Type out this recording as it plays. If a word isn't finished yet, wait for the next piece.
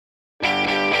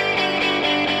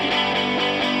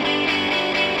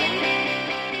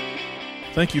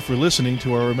Thank you for listening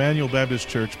to our Emmanuel Baptist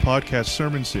Church podcast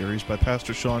sermon series by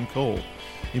Pastor Sean Cole.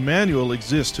 Emmanuel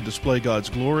exists to display God's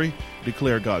glory,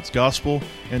 declare God's gospel,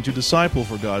 and to disciple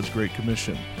for God's Great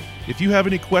Commission. If you have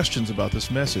any questions about this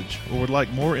message or would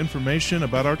like more information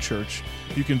about our church,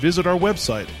 you can visit our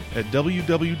website at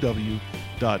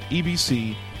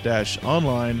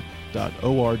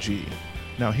www.ebc-online.org.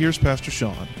 Now here's Pastor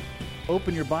Sean.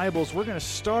 Open your Bibles. We're going to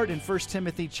start in 1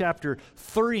 Timothy chapter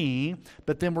 3,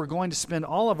 but then we're going to spend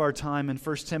all of our time in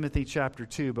 1 Timothy chapter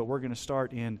 2, but we're going to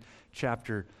start in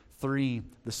chapter 3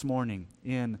 this morning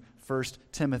in 1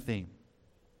 Timothy.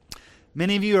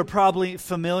 Many of you are probably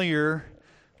familiar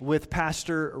with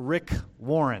Pastor Rick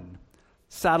Warren,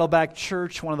 Saddleback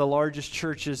Church, one of the largest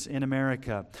churches in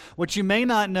America. What you may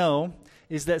not know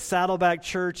is that Saddleback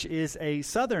Church is a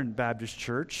Southern Baptist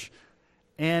church.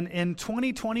 And in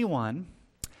 2021,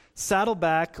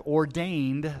 Saddleback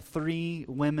ordained 3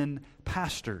 women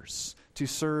pastors to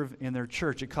serve in their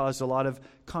church. It caused a lot of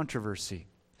controversy.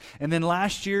 And then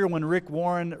last year, when Rick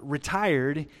Warren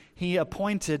retired, he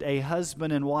appointed a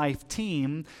husband and wife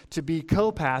team to be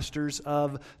co-pastors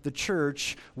of the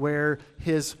church where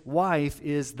his wife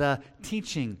is the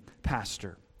teaching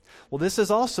pastor. Well, this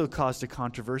has also caused a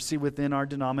controversy within our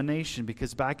denomination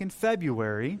because back in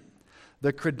February,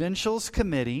 the Credentials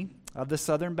Committee of the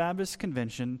Southern Baptist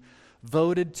Convention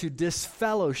voted to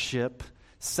disfellowship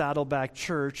Saddleback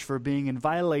Church for being in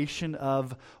violation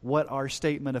of what our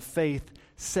statement of faith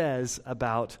says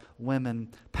about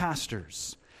women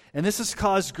pastors. And this has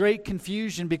caused great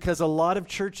confusion because a lot of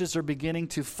churches are beginning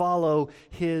to follow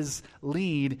his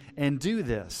lead and do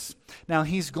this. Now,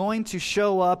 he's going to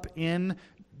show up in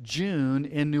June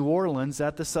in New Orleans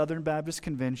at the Southern Baptist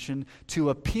Convention to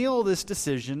appeal this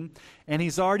decision, and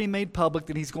he's already made public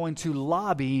that he's going to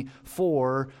lobby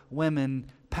for women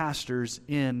pastors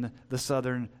in the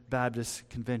Southern Baptist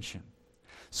Convention.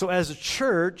 So as a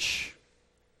church,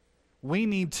 we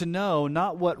need to know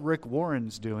not what Rick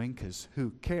Warren's doing, because who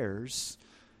cares?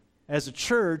 As a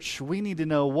church, we need to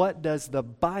know what does the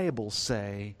Bible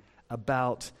say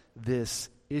about this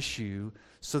issue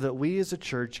so that we as a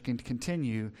church can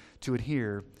continue to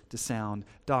adhere to sound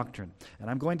doctrine. And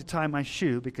I'm going to tie my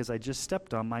shoe because I just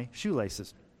stepped on my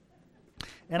shoelaces.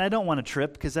 And I don't want to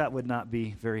trip because that would not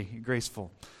be very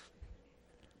graceful.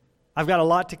 I've got a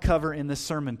lot to cover in this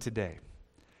sermon today,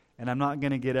 and I'm not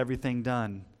going to get everything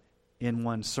done in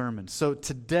one sermon. So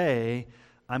today,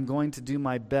 I'm going to do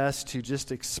my best to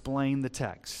just explain the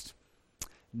text.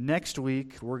 Next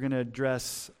week, we're going to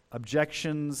address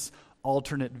objections,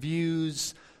 alternate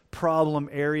views, problem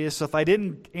areas. So if I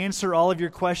didn't answer all of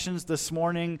your questions this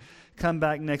morning, come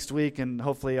back next week and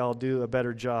hopefully I'll do a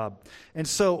better job. And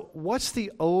so what's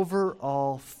the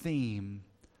overall theme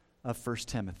of 1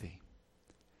 Timothy?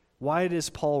 Why does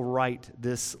Paul write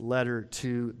this letter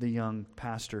to the young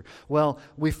pastor? Well,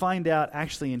 we find out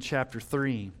actually in chapter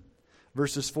 3,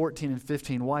 verses 14 and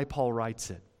 15, why Paul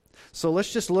writes it. So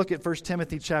let's just look at 1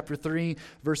 Timothy chapter 3,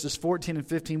 verses 14 and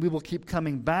 15. We will keep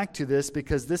coming back to this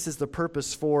because this is the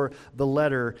purpose for the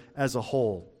letter as a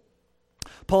whole.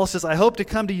 Paul says, I hope to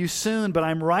come to you soon, but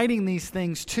I'm writing these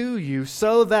things to you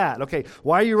so that, okay,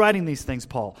 why are you writing these things,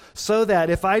 Paul? So that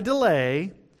if I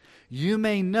delay, you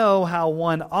may know how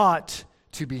one ought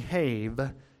to behave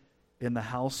in the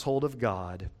household of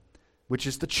God, which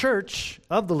is the church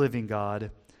of the living God,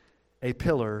 a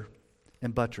pillar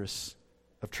and buttress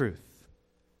of truth.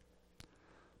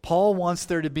 Paul wants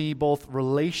there to be both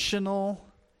relational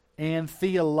and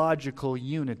theological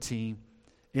unity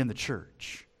in the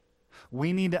church.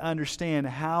 We need to understand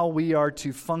how we are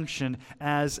to function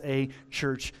as a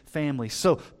church family.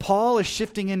 So Paul is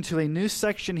shifting into a new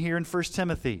section here in 1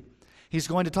 Timothy. He's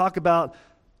going to talk about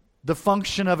the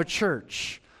function of a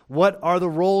church. What are the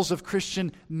roles of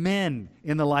Christian men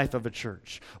in the life of a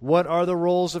church? What are the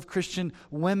roles of Christian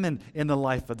women in the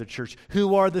life of the church?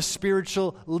 Who are the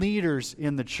spiritual leaders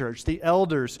in the church? The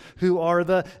elders? Who are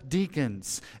the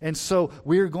deacons? And so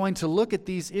we're going to look at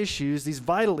these issues, these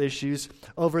vital issues,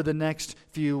 over the next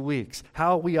few weeks.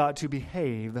 How we ought to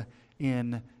behave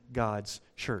in God's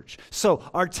church. So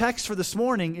our text for this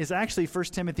morning is actually 1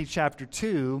 Timothy chapter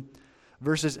 2,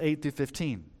 verses 8 through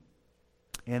 15.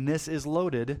 And this is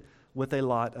loaded with a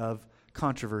lot of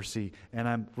controversy. And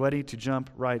I'm ready to jump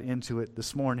right into it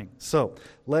this morning. So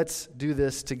let's do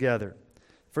this together.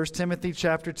 1 Timothy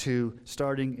chapter 2,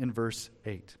 starting in verse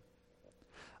 8.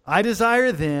 I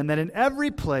desire then that in every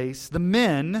place the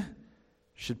men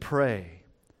should pray,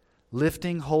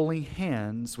 lifting holy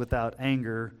hands without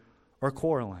anger or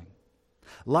quarreling.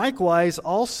 Likewise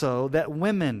also that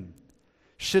women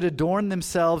should adorn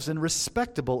themselves in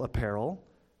respectable apparel,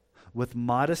 with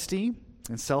modesty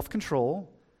and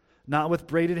self-control, not with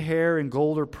braided hair and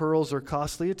gold or pearls or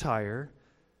costly attire,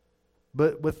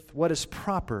 but with what is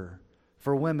proper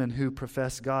for women who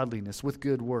profess godliness, with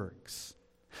good works.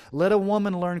 Let a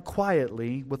woman learn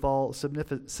quietly with all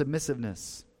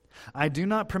submissiveness. I do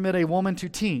not permit a woman to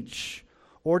teach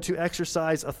or to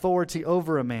exercise authority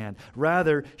over a man.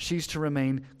 Rather, she's to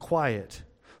remain quiet.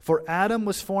 For Adam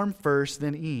was formed first,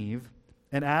 then Eve,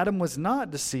 and Adam was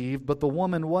not deceived, but the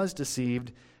woman was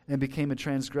deceived and became a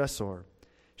transgressor.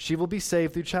 She will be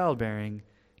saved through childbearing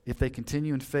if they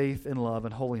continue in faith and love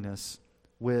and holiness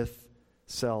with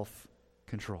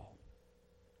self-control.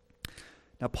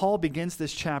 Now, Paul begins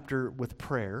this chapter with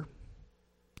prayer,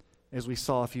 as we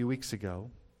saw a few weeks ago.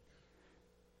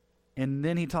 And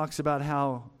then he talks about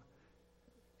how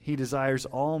he desires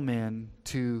all men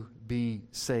to be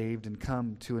saved and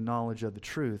come to a knowledge of the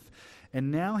truth.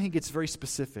 And now he gets very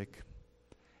specific,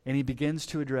 and he begins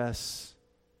to address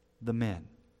the men,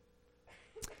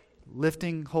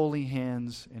 lifting holy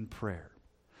hands in prayer.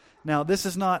 Now, this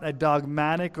is not a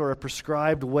dogmatic or a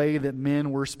prescribed way that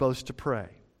men were supposed to pray.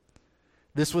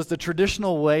 This was the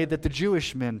traditional way that the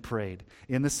Jewish men prayed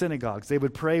in the synagogues. They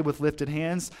would pray with lifted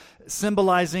hands,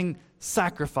 symbolizing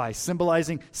sacrifice,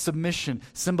 symbolizing submission,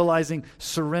 symbolizing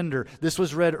surrender. This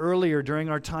was read earlier during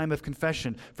our time of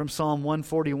confession from Psalm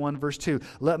 141, verse 2.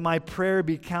 Let my prayer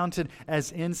be counted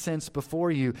as incense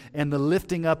before you, and the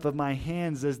lifting up of my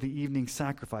hands as the evening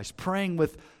sacrifice. Praying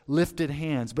with lifted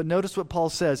hands. But notice what Paul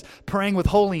says, praying with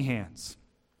holy hands.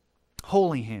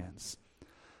 Holy hands.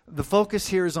 The focus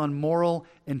here is on moral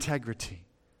integrity.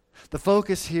 The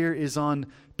focus here is on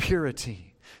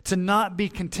purity. To not be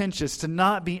contentious, to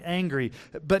not be angry,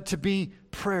 but to be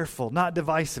prayerful, not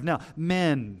divisive. Now,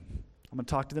 men, I'm going to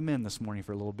talk to the men this morning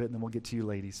for a little bit, and then we'll get to you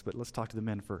ladies, but let's talk to the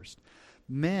men first.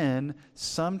 Men,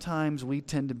 sometimes we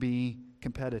tend to be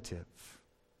competitive.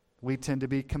 We tend to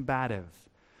be combative.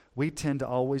 We tend to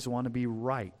always want to be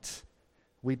right.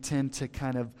 We tend to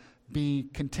kind of be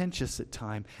contentious at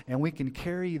times, and we can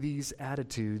carry these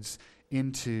attitudes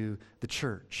into the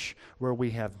church where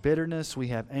we have bitterness, we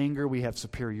have anger, we have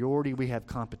superiority, we have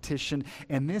competition,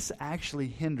 and this actually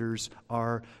hinders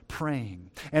our praying.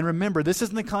 And remember, this is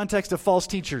in the context of false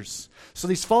teachers. So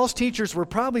these false teachers were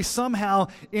probably somehow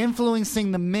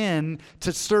influencing the men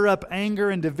to stir up anger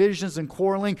and divisions and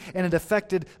quarreling, and it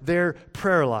affected their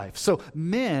prayer life. So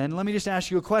men, let me just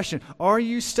ask you a question. Are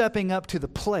you stepping up to the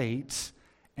plate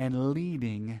and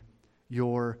leading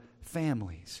your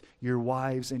families, your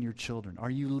wives and your children? Are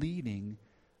you leading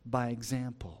by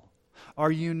example?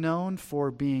 Are you known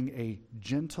for being a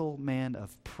gentle man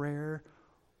of prayer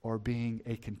or being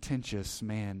a contentious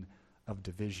man of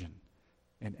division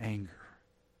and anger?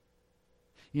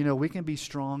 You know, we can be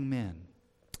strong men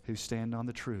who stand on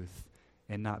the truth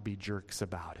and not be jerks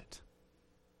about it.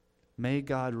 May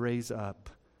God raise up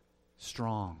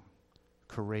strong,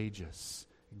 courageous,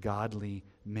 godly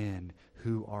men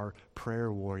who are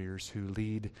prayer warriors who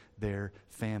lead their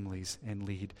families and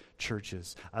lead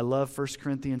churches. I love 1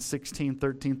 Corinthians 16,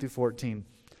 13 through 14.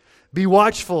 Be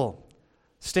watchful,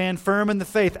 stand firm in the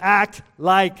faith, act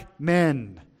like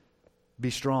men, be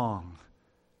strong.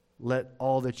 Let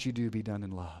all that you do be done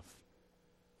in love.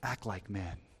 Act like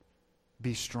men,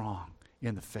 be strong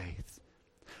in the faith.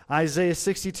 Isaiah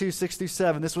 62, 6 through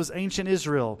 7. This was ancient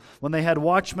Israel when they had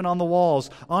watchmen on the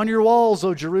walls. On your walls,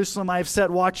 O Jerusalem, I have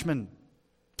set watchmen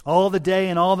all the day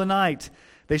and all the night.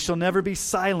 They shall never be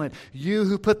silent. You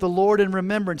who put the Lord in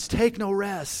remembrance, take no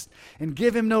rest, and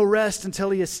give him no rest until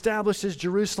he establishes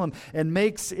Jerusalem and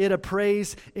makes it a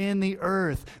praise in the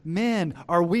earth. Men,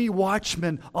 are we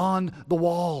watchmen on the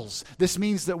walls? This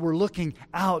means that we're looking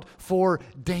out for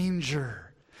danger.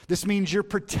 This means you're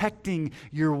protecting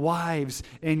your wives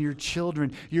and your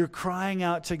children. You're crying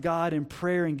out to God in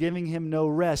prayer and giving him no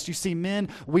rest. You see, men,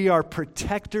 we are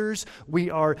protectors, we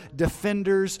are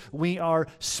defenders, we are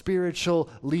spiritual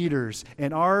leaders.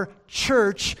 And our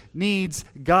church needs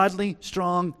godly,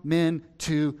 strong men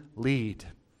to lead.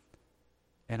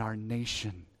 And our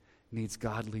nation needs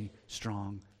godly,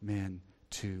 strong men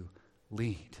to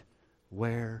lead.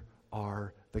 Where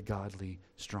are the godly,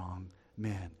 strong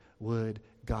men? Would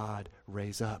God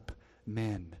raise up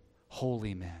men,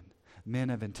 holy men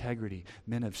of integrity,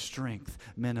 men of strength,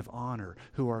 men of honor,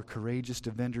 who are courageous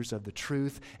defenders of the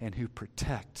truth and who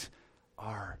protect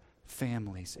our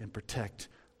families and protect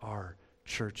our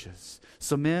churches.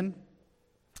 So men,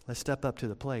 let's step up to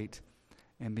the plate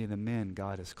and be the men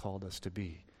God has called us to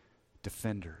be.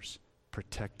 Defenders,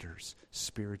 protectors,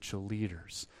 spiritual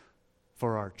leaders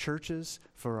for our churches,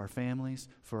 for our families,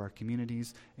 for our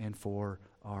communities, and for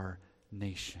our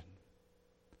nation.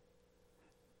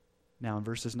 Now, in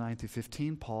verses 9 through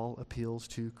 15, Paul appeals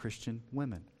to Christian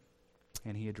women,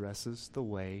 and he addresses the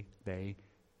way they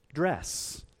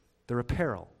dress, their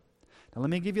apparel. Now, let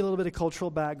me give you a little bit of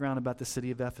cultural background about the city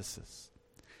of Ephesus.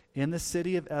 In the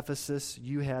city of Ephesus,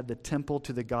 you had the temple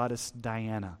to the goddess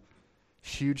Diana,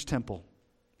 huge temple.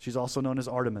 She's also known as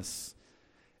Artemis.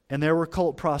 And there were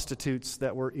cult prostitutes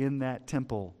that were in that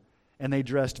temple, and they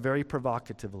dressed very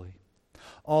provocatively.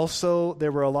 Also,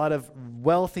 there were a lot of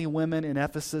wealthy women in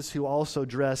Ephesus who also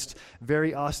dressed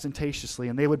very ostentatiously.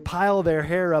 And they would pile their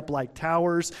hair up like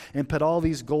towers and put all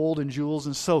these gold and jewels.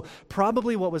 And so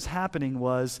probably what was happening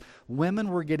was women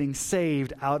were getting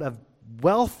saved out of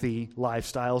wealthy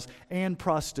lifestyles and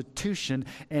prostitution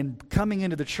and coming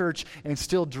into the church and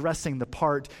still dressing the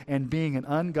part and being an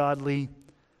ungodly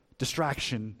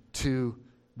distraction to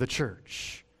the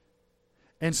church.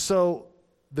 And so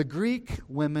the Greek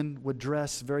women would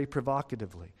dress very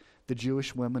provocatively. The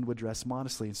Jewish women would dress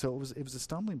modestly. And so it was a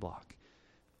stumbling block.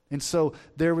 And so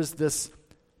there was this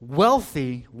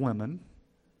wealthy woman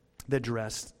that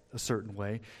dressed a certain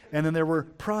way, and then there were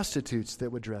prostitutes that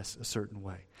would dress a certain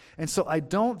way. And so I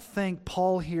don't think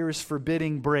Paul here is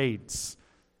forbidding braids.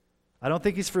 I don't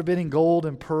think he's forbidding gold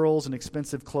and pearls and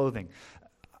expensive clothing.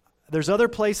 There's other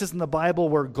places in the Bible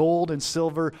where gold and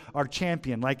silver are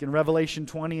championed, like in Revelation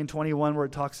 20 and 21 where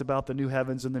it talks about the new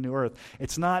heavens and the new earth.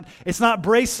 It's not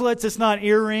bracelets, it's not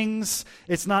earrings,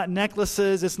 it's not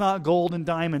necklaces, it's not gold and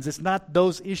diamonds. It's not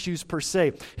those issues per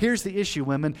se. Here's the issue,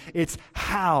 women. It's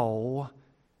how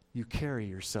you carry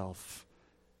yourself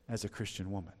as a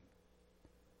Christian woman.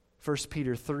 1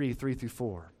 Peter 3 through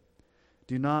 4.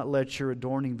 Do not let your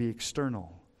adorning be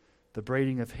external, the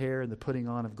braiding of hair and the putting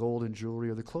on of gold and jewelry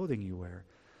or the clothing you wear.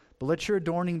 But let your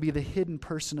adorning be the hidden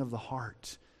person of the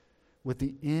heart, with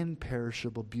the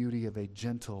imperishable beauty of a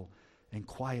gentle and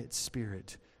quiet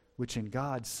spirit, which in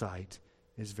God's sight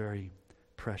is very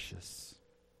precious.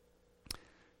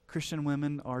 Christian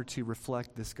women are to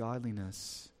reflect this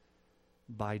godliness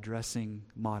by dressing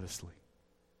modestly,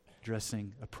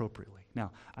 dressing appropriately.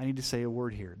 Now, I need to say a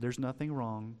word here. There's nothing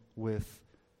wrong with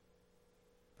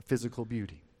physical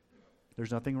beauty.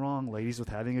 There's nothing wrong, ladies, with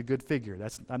having a good figure.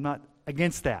 I'm not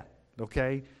against that,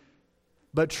 okay?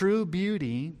 But true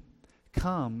beauty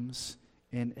comes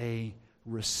in a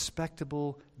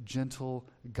respectable, gentle,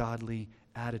 godly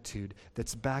attitude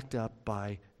that's backed up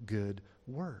by good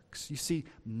works. You see,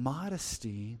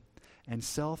 modesty and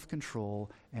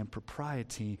self-control and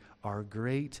propriety are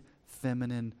great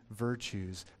feminine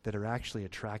virtues that are actually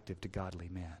attractive to godly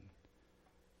men.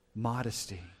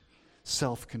 Modesty,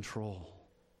 self-control.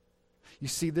 You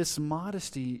see, this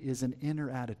modesty is an inner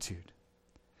attitude.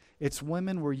 It's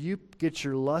women where you get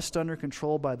your lust under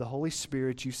control by the Holy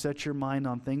Spirit, you set your mind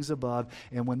on things above,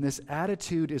 and when this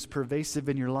attitude is pervasive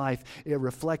in your life, it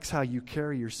reflects how you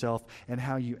carry yourself and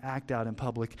how you act out in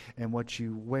public and what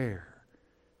you wear.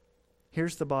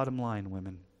 Here's the bottom line,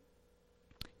 women.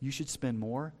 You should spend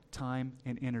more time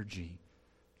and energy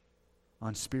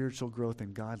on spiritual growth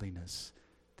and godliness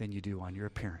than you do on your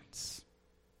appearance.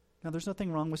 Now, there's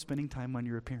nothing wrong with spending time on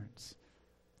your appearance.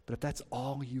 But if that's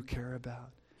all you care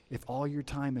about, if all your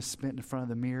time is spent in front of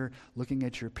the mirror looking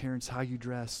at your appearance, how you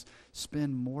dress,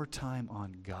 spend more time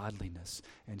on godliness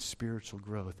and spiritual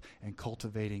growth and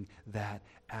cultivating that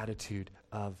attitude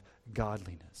of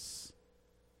godliness.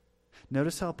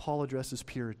 Notice how Paul addresses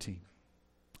purity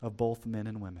of both men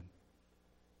and women.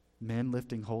 Men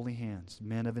lifting holy hands,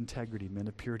 men of integrity, men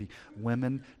of purity,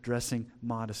 women dressing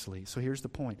modestly. So here's the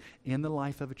point. In the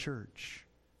life of a church,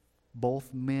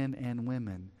 both men and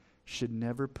women should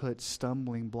never put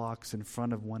stumbling blocks in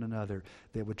front of one another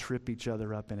that would trip each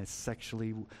other up in a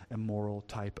sexually immoral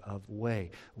type of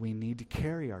way. We need to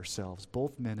carry ourselves,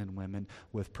 both men and women,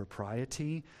 with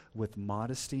propriety, with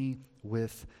modesty,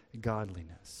 with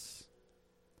godliness.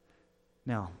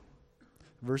 Now,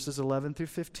 verses 11 through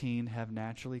 15 have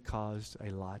naturally caused a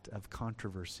lot of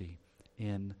controversy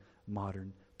in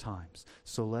modern times.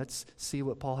 So let's see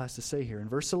what Paul has to say here. In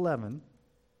verse 11,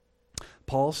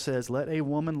 Paul says, let a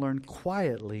woman learn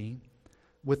quietly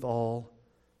with all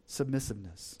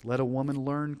submissiveness. Let a woman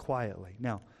learn quietly.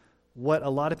 Now, what a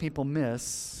lot of people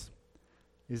miss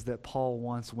is that Paul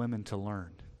wants women to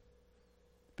learn.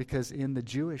 Because in the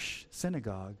Jewish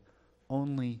synagogue,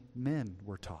 only men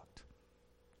were taught.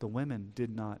 The women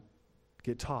did not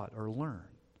get taught or learn.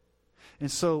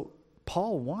 And so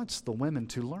Paul wants the women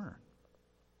to learn.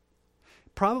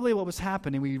 Probably what was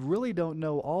happening, we really don't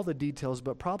know all the details,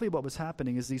 but probably what was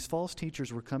happening is these false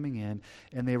teachers were coming in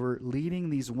and they were leading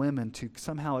these women to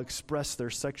somehow express their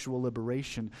sexual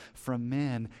liberation from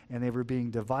men, and they were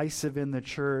being divisive in the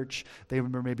church. They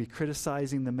were maybe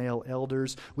criticizing the male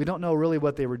elders. We don't know really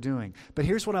what they were doing. But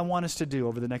here's what I want us to do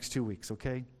over the next 2 weeks,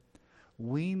 okay?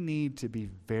 We need to be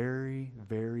very,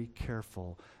 very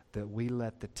careful that we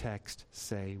let the text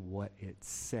say what it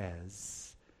says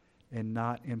and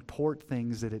not import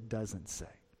things that it doesn't say.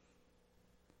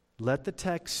 Let the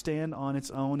text stand on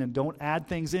its own and don't add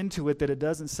things into it that it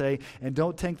doesn't say, and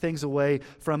don't take things away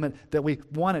from it that we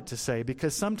want it to say.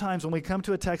 Because sometimes when we come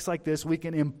to a text like this, we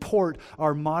can import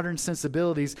our modern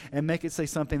sensibilities and make it say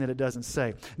something that it doesn't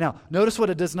say. Now, notice what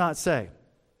it does not say.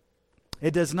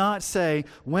 It does not say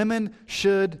women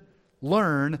should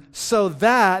learn so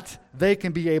that they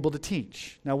can be able to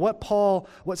teach. Now,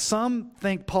 what some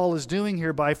think Paul is doing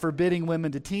here by forbidding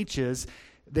women to teach is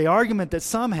the argument that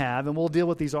some have, and we'll deal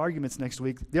with these arguments next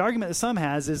week. The argument that some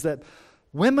has is that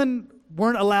women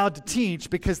weren't allowed to teach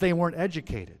because they weren't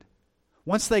educated.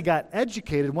 Once they got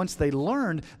educated, once they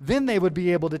learned, then they would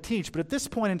be able to teach. But at this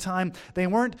point in time, they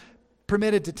weren't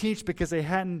permitted to teach because they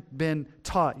hadn't been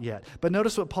taught yet. But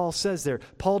notice what Paul says there.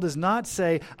 Paul does not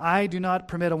say, I do not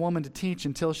permit a woman to teach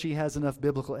until she has enough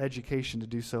biblical education to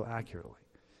do so accurately.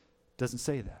 Doesn't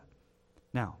say that.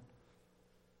 Now,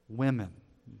 women,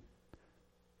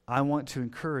 I want to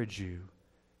encourage you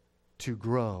to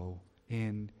grow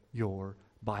in your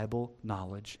Bible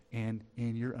knowledge and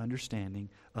in your understanding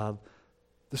of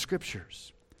the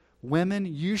Scriptures. Women,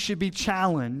 you should be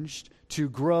challenged to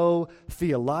grow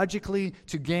theologically,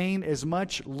 to gain as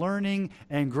much learning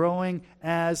and growing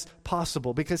as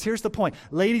possible. Because here's the point.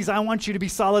 Ladies, I want you to be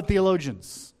solid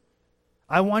theologians.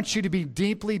 I want you to be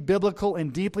deeply biblical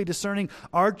and deeply discerning.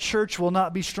 Our church will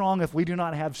not be strong if we do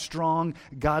not have strong,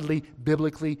 godly,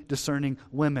 biblically discerning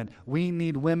women. We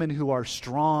need women who are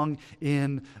strong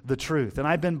in the truth. And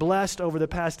I've been blessed over the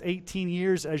past 18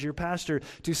 years as your pastor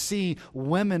to see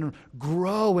women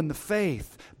grow in the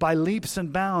faith by leaps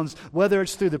and bounds, whether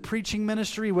it's through the preaching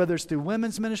ministry, whether it's through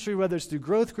women's ministry, whether it's through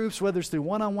growth groups, whether it's through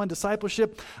one-on-one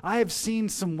discipleship. I have seen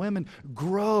some women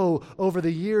grow over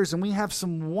the years, and we have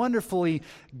some wonderfully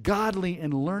godly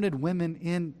and learned women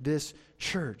in this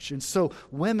church. And so,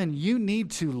 women, you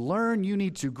need to learn, you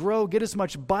need to grow, get as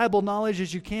much Bible knowledge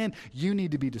as you can. You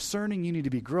need to be discerning, you need to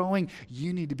be growing,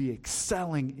 you need to be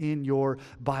excelling in your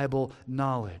Bible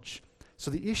knowledge.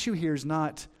 So the issue here is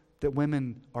not that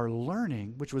women are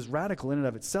learning, which was radical in and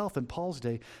of itself in Paul's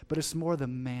day, but it's more the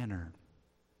manner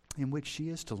in which she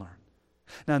is to learn.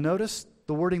 Now notice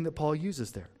the wording that Paul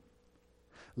uses there.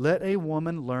 Let a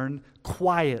woman learn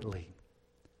quietly.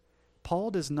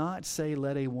 Paul does not say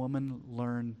let a woman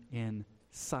learn in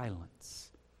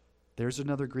silence. There's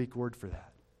another Greek word for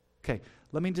that. Okay,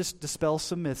 let me just dispel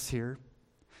some myths here.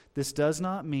 This does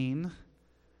not mean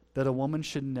that a woman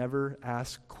should never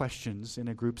ask questions in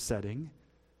a group setting,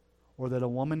 or that a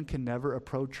woman can never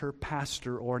approach her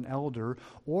pastor or an elder,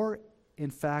 or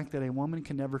in fact that a woman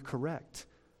can never correct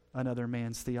another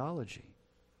man's theology.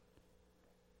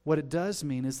 What it does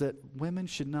mean is that women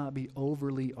should not be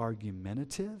overly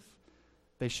argumentative.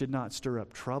 They should not stir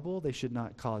up trouble. They should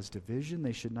not cause division.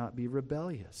 They should not be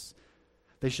rebellious.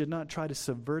 They should not try to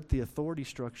subvert the authority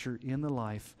structure in the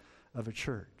life of a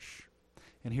church.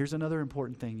 And here's another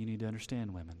important thing you need to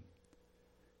understand, women.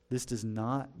 This does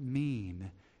not mean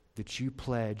that you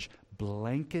pledge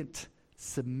blanket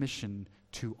submission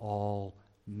to all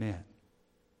men.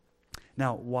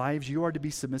 Now, wives, you are to be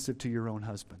submissive to your own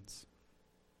husbands.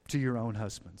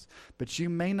 But you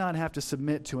may not have to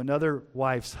submit to another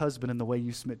wife's husband in the way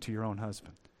you submit to your own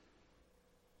husband.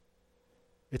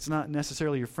 It's not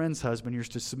necessarily your friend's husband you're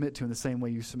to submit to in the same way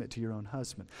you submit to your own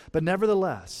husband. But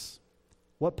nevertheless,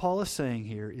 what Paul is saying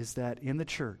here is that in the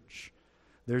church,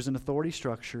 there's an authority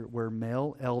structure where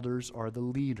male elders are the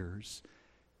leaders,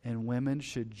 and women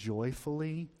should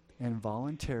joyfully and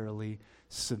voluntarily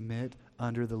submit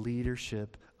under the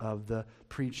leadership of the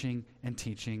preaching and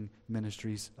teaching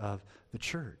ministries of the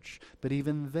church. But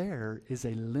even there is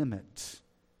a limit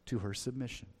to her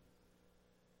submission.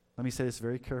 Let me say this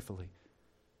very carefully.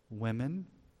 Women,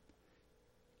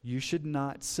 you should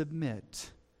not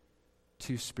submit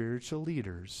to spiritual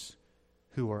leaders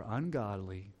who are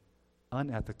ungodly,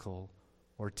 unethical,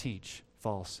 or teach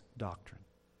false doctrine.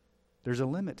 There's a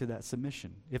limit to that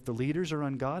submission. If the leaders are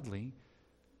ungodly,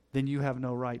 then you have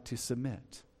no right to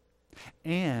submit.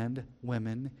 And,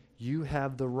 women, you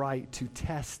have the right to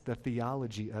test the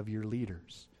theology of your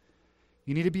leaders.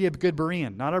 You need to be a good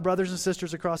Berean. Not our brothers and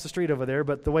sisters across the street over there,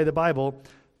 but the way the Bible,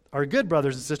 our good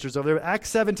brothers and sisters over there. Acts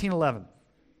 17:11.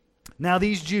 Now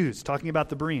these Jews, talking about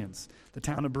the Bereans, the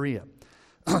town of Berea,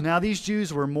 now these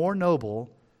Jews were more noble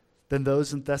than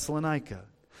those in Thessalonica.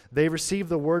 They received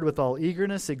the word with all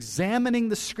eagerness, examining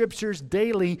the Scriptures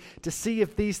daily to see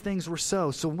if these things were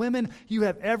so. So women, you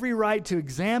have every right to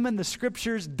examine the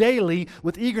Scriptures daily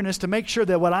with eagerness to make sure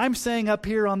that what I'm saying up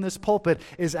here on this pulpit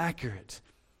is accurate.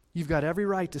 You've got every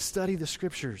right to study the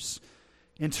Scriptures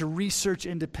and to research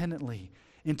independently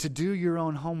and to do your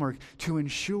own homework to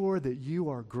ensure that you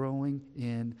are growing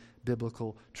in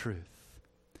biblical truth.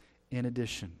 In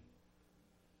addition,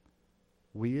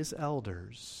 we as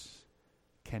elders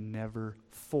can never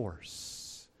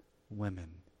force women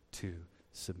to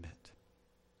submit.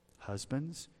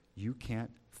 Husbands, you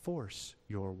can't force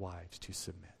your wives to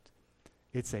submit.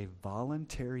 It's a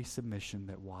voluntary submission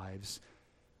that wives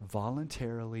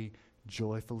voluntarily,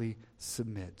 joyfully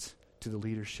submit to the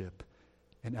leadership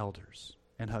and elders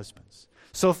and husbands.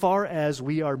 So far as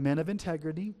we are men of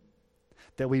integrity,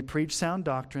 that we preach sound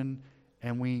doctrine,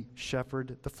 and we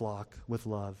shepherd the flock with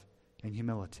love and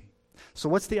humility. So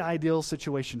what's the ideal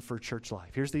situation for church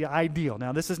life? Here's the ideal.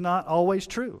 Now, this is not always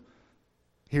true.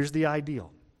 Here's the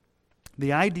ideal.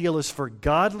 The ideal is for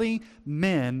godly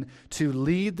men to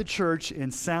lead the church in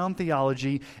sound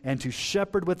theology and to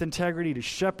shepherd with integrity, to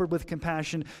shepherd with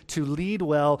compassion, to lead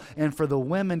well, and for the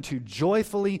women to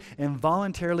joyfully and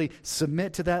voluntarily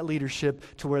submit to that leadership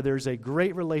to where there's a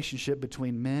great relationship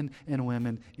between men and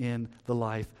women in the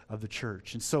life of the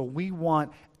church. And so we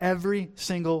want every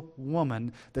single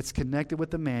woman that's connected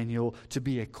with Emmanuel to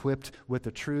be equipped with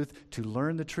the truth, to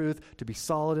learn the truth, to be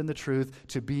solid in the truth,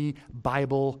 to be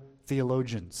Bible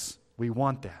theologians. We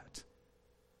want that.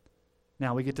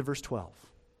 Now we get to verse 12,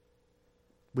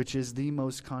 which is the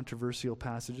most controversial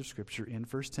passage of Scripture in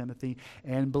 1 Timothy.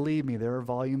 And believe me, there are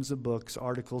volumes of books,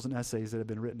 articles, and essays that have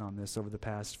been written on this over the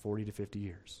past 40 to 50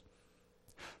 years.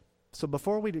 So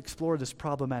before we explore this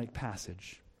problematic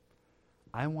passage,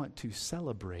 I want to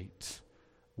celebrate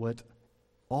what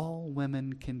all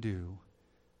women can do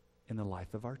in the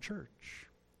life of our church.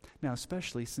 Now,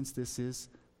 especially since this is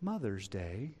Mother's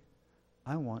Day,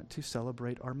 I want to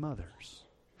celebrate our mothers.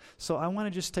 So I want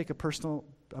to just take a personal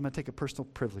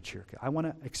privilege here. I want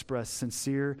to express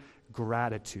sincere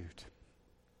gratitude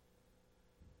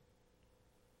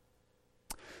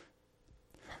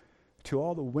to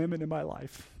all the women in my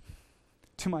life,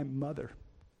 to my mother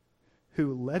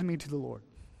who led me to the Lord,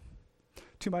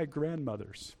 to my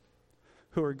grandmothers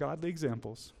who are godly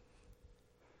examples,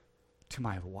 to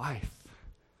my wife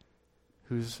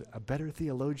who's a better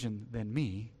theologian than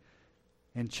me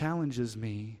and challenges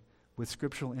me with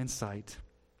scriptural insight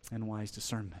and wise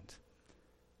discernment.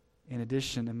 In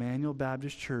addition, Emmanuel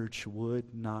Baptist Church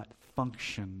would not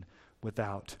function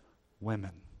without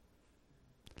women.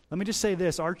 Let me just say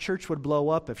this, our church would blow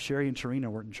up if Sherry and Tarina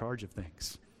weren't in charge of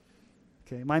things.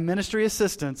 Okay, my ministry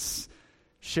assistants,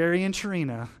 Sherry and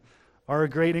Tarina, are a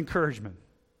great encouragement.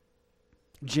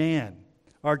 Jan,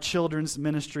 our children's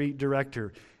ministry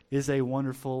director, is a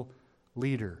wonderful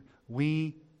leader.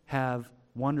 We have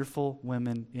wonderful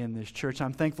women in this church.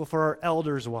 I'm thankful for our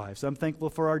elders' wives. I'm thankful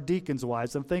for our deacons'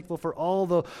 wives. I'm thankful for all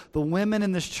the women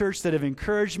in this church that have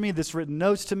encouraged me, that's written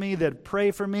notes to me, that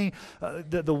pray for me,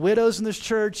 the widows in this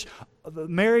church, the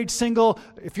married, single.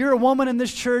 If you're a woman in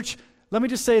this church, let me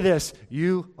just say this,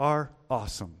 you are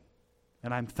awesome.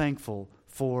 And I'm thankful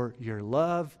for your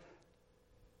love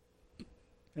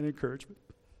and encouragement.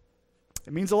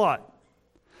 It means a lot.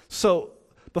 So,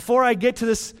 before I get to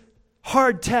this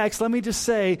hard text, let me just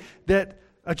say that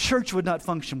a church would not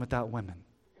function without women.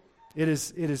 It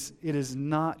is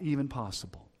not even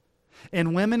possible.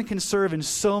 And women can serve in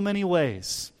so many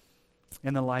ways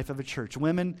in the life of a church.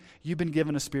 Women, you've been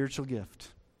given a spiritual gift.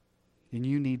 And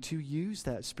you need to use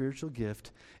that spiritual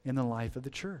gift in the life of the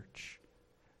church.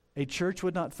 A church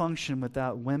would not function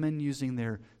without women using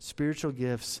their spiritual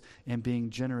gifts and being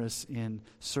generous in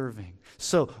serving.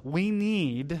 So we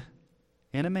need,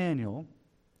 in Emmanuel,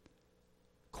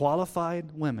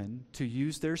 qualified women to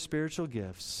use their spiritual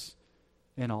gifts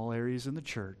in all areas in the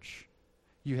church.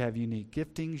 You have unique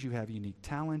giftings, you have unique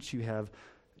talents, you have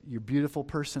your beautiful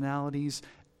personalities.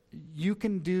 You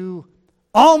can do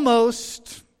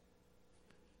almost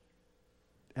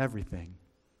everything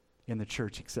in the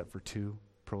church except for two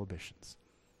prohibitions.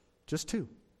 Just two.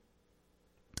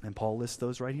 And Paul lists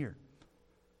those right here.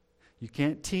 You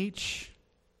can't teach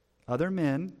other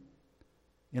men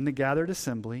in the gathered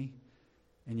assembly,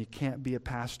 and you can't be a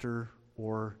pastor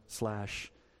or /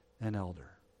 an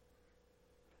elder.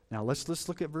 Now let's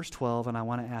look at verse 12, and I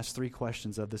want to ask 3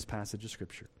 questions of this passage of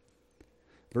Scripture.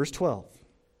 Verse 12.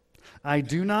 I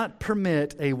do not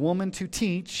permit a woman to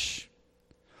teach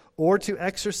or to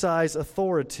exercise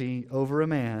authority over a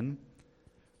man.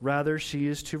 Rather, she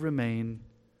is to remain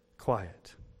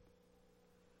quiet.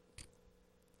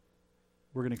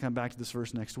 We're going to come back to this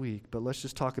verse next week, but let's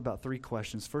just talk about three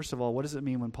questions. First of all, what does it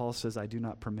mean when Paul says, I do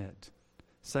not permit?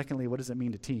 Secondly, what does it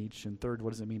mean to teach? And third,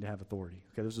 what does it mean to have authority?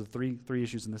 Okay, those are the three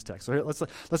issues in this text. So here,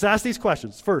 let's ask these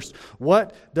questions. First,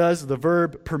 what does the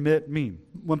verb permit mean?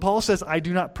 When Paul says, I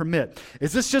do not permit,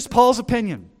 is this just Paul's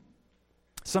opinion?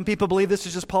 Some people believe this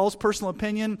is just Paul's personal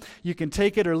opinion. You can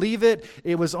take it or leave it.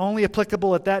 It was only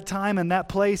applicable at that time and that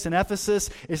place in Ephesus.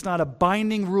 It's not a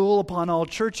binding rule upon all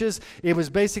churches. It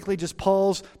was basically just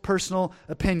Paul's personal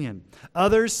opinion.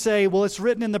 Others say, well, it's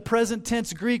written in the present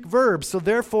tense Greek verb, so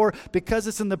therefore, because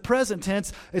it's in the present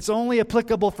tense, it's only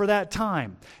applicable for that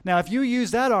time. Now, if you use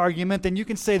that argument, then you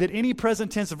can say that any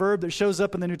present tense verb that shows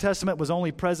up in the New Testament was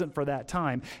only present for that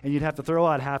time, and you'd have to throw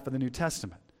out half of the New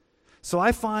Testament. So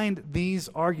I find these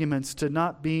arguments to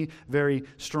not be very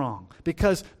strong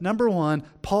because, number one,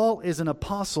 Paul is an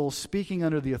apostle speaking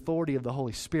under the authority of the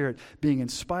Holy Spirit, being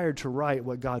inspired to write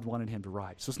what God wanted him to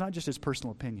write. So it's not just his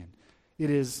personal opinion. It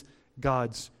is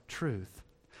God's truth.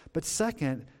 But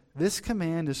second, this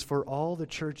command is for all the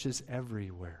churches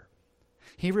everywhere.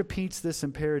 He repeats this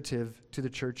imperative to the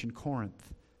church in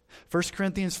Corinth. 1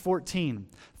 Corinthians 14,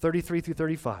 33 through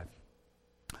 35.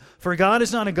 For God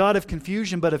is not a God of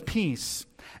confusion, but of peace,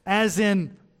 as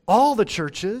in all the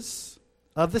churches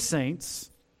of the saints.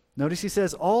 Notice he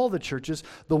says all the churches.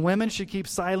 The women should keep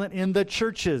silent in the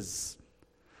churches,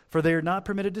 for they are not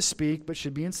permitted to speak, but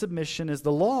should be in submission, as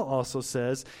the law also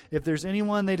says. If there's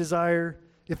anything they desire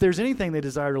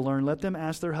to learn, let them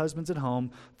ask their husbands at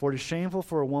home, for it is shameful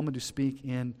for a woman to speak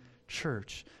in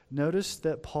church. Notice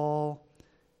that Paul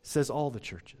says all the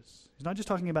churches. He's not just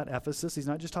talking about Ephesus. He's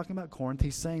not just talking about Corinth.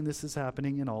 He's saying this is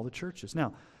happening in all the churches.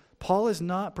 Now, Paul is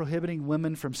not prohibiting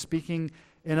women from speaking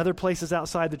in other places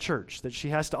outside the church, that she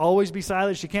has to always be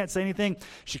silent. She can't say anything.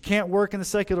 She can't work in the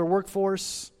secular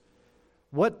workforce.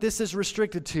 What this is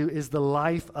restricted to is the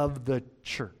life of the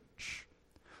church.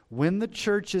 When the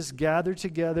church is gathered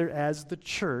together as the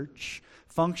church,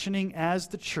 functioning as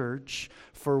the church,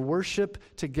 for worship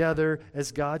together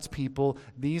as God's people,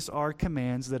 these are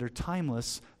commands that are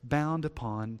timeless, bound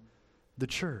upon the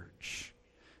church.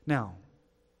 Now,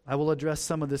 I will address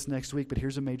some of this next week, but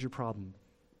here's a major problem.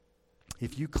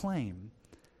 If you claim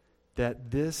that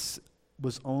this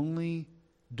was only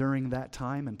during that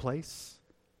time and place,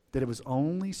 that it was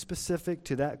only specific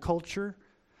to that culture,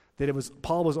 that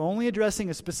Paul was only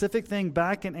addressing a specific thing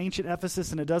back in ancient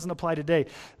Ephesus and it doesn't apply today,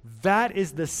 that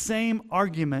is the same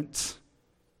argument.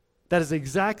 That is the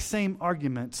exact same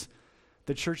argument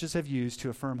that churches have used to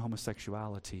affirm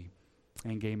homosexuality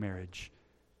and gay marriage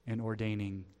and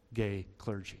ordaining gay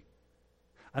clergy.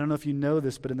 I don't know if you know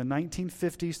this, but in the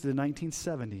 1950s to the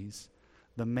 1970s,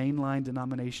 the mainline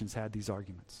denominations had these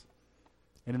arguments.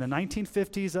 And in the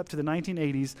 1950s up to the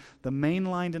 1980s, the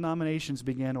mainline denominations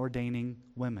began ordaining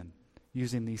women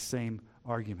using these same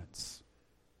arguments.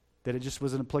 That it just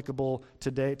wasn't applicable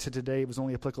today, it was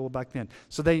only applicable back then.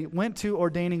 So they went to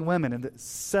ordaining women in the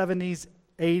 70s,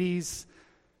 80s.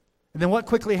 And then what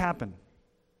quickly happened?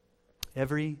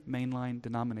 Every mainline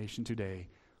denomination today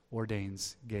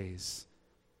ordains gays,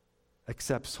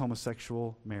 accepts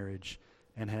homosexual marriage,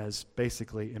 and has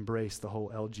basically embraced the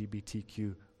whole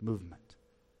LGBTQ movement.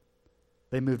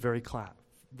 They moved very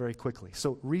quickly.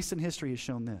 So recent history has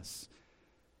shown this.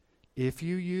 If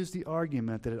you use the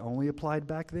argument that it only applied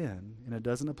back then and it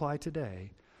doesn't apply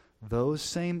today, those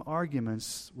same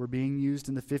arguments were being used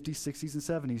in the 50s, 60s,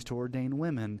 and 70s to ordain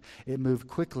women. It moved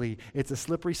quickly. It's a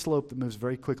slippery slope that moves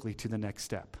very quickly to the next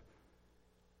step.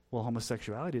 Well,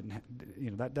 homosexuality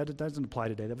that doesn't apply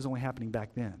today. That was only happening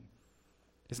back then.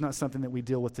 It's not something that we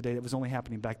deal with today. That was only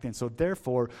happening back then. So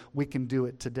therefore, we can do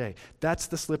it today. That's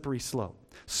the slippery slope.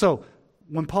 So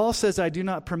when Paul says, I do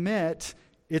not permit,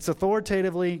 it's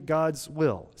authoritatively God's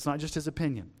will. It's not just his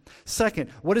opinion. Second,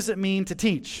 what does it mean to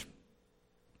teach?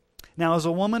 Now, is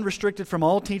a woman restricted from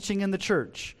all teaching in the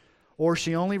church? Or is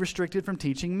she only restricted from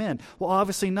teaching men? Well,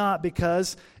 obviously not,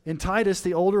 because in Titus,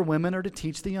 the older women are to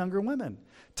teach the younger women.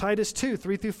 Titus 2,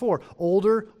 3 through 4,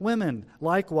 older women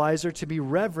likewise are to be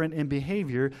reverent in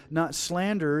behavior, not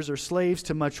slanderers or slaves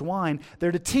to much wine.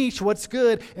 They're to teach what's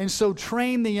good, and so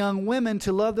train the young women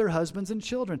to love their husbands and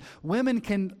children. Women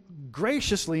can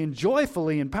graciously and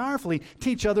joyfully and powerfully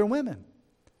teach other women.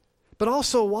 But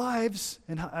also wives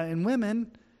and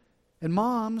women and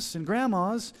moms and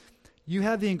grandmas, you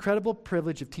have the incredible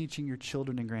privilege of teaching your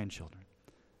children and grandchildren.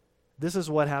 This is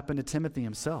what happened to Timothy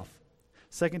himself.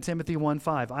 2 Timothy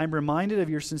 1:5, I'm reminded of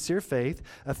your sincere faith,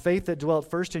 a faith that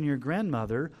dwelt first in your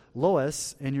grandmother,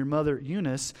 Lois, and your mother,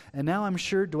 Eunice, and now I'm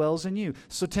sure dwells in you.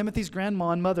 So Timothy's grandma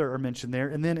and mother are mentioned there.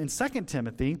 And then in 2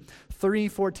 Timothy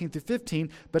 3:14-15,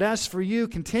 but as for you,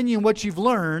 continue in what you've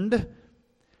learned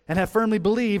and have firmly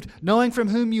believed, knowing from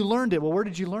whom you learned it. Well, where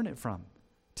did you learn it from?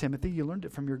 Timothy, you learned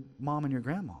it from your mom and your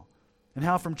grandma. And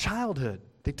how from childhood,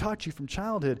 they taught you from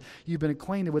childhood, you've been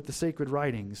acquainted with the sacred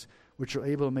writings, which are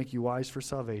able to make you wise for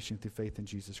salvation through faith in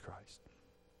Jesus Christ.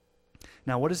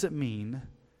 Now, what does it mean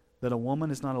that a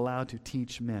woman is not allowed to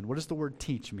teach men? What does the word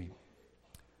teach mean?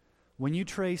 When you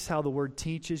trace how the word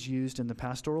teach is used in the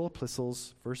pastoral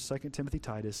epistles, 1st, 2nd Timothy,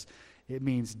 Titus, it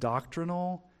means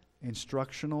doctrinal,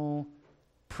 instructional,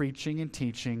 preaching and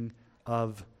teaching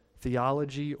of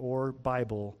theology or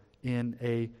Bible in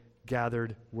a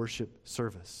gathered worship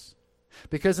service.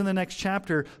 Because in the next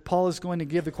chapter, Paul is going to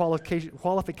give the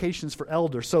qualifications for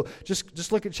elder. So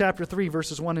just look at chapter 3,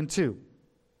 verses 1 and 2.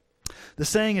 The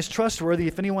saying is trustworthy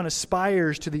if anyone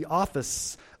aspires to the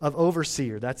office of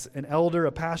overseer. That's an elder,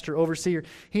 a pastor, overseer.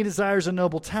 He desires a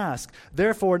noble task.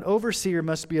 Therefore, an overseer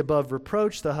must be above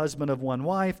reproach, the husband of one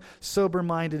wife,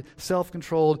 sober-minded,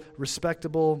 self-controlled,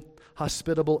 respectable,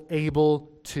 hospitable, able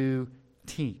to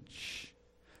teach.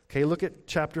 Okay, look at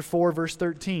chapter 4, verse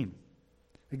 13.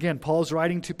 Again, Paul's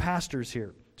writing to pastors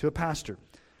here, to a pastor.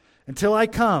 Until I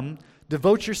come,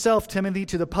 devote yourself, Timothy,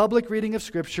 to the public reading of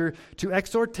Scripture, to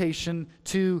exhortation,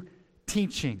 to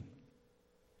teaching.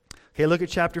 Okay, look at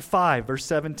chapter 5, verse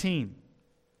 17.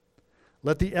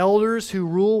 Let the elders who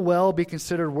rule well be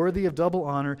considered worthy of double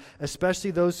honor,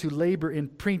 especially those who labor in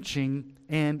preaching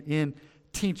and in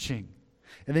teaching.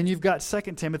 And then you've got 2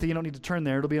 Timothy, you don't need to turn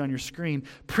there, it'll be on your screen.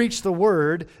 Preach the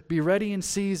word, be ready in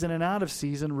season and out of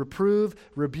season, reprove,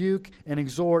 rebuke, and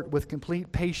exhort with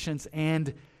complete patience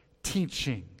and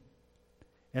teaching.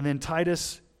 And then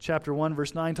Titus chapter 1,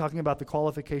 verse 9, talking about the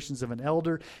qualifications of an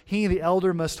elder. He, the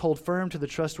elder, must hold firm to the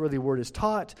trustworthy word as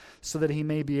taught, so that he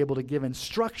may be able to give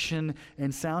instruction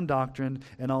in sound doctrine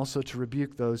and also to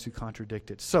rebuke those who contradict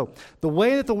it. So, the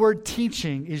way that the word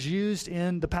teaching is used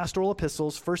in the pastoral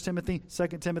epistles, 1 Timothy, 2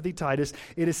 Timothy, Titus,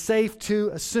 it is safe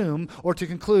to assume or to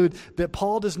conclude that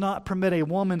Paul does not permit a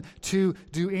woman to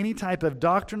do any type of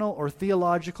doctrinal or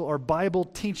theological or Bible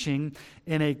teaching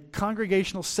in a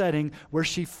congregational setting where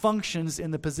she functions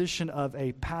in the position of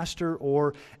a pastor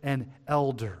or an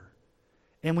elder.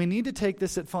 And we need to take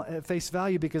this at face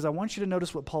value because I want you to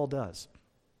notice what Paul does.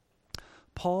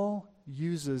 Paul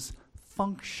uses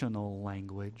functional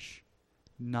language,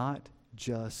 not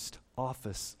just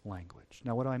office language.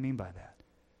 Now, what do I mean by that?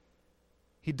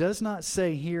 He does not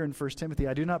say here in 1 Timothy,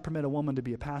 I do not permit a woman to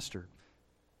be a pastor.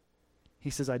 He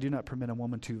says, I do not permit a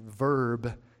woman to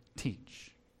verb teach.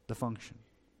 The function.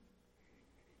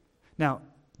 Now,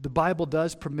 the Bible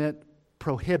does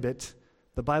prohibit,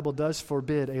 the Bible does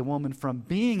forbid a woman from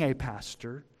being a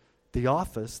pastor, the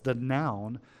office, the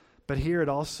noun, but here it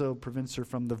also prevents her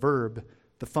from the verb,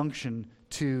 the function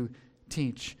to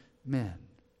teach men.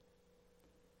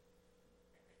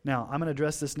 Now, I'm going to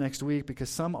address this next week because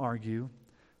some argue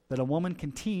that a woman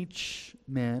can teach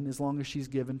men as long as she's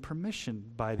given permission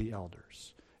by the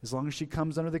elders, as long as she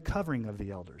comes under the covering of the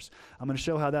elders. I'm going to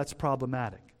show how that's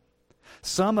problematic.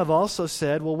 Some have also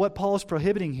said, well, what Paul is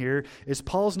prohibiting here is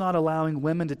Paul's not allowing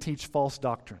women to teach false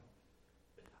doctrine.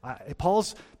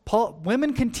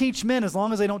 Women can teach men as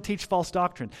long as they don't teach false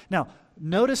doctrine. Now,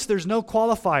 notice there's no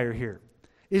qualifier here.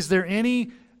 Is there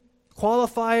any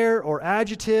qualifier or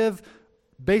adjective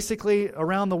basically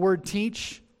around the word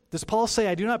teach? Does Paul say,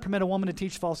 I do not permit a woman to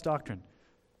teach false doctrine?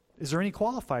 Is there any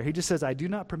qualifier? He just says, I do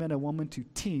not permit a woman to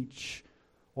teach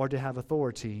or to have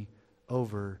authority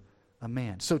over a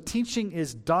man. So teaching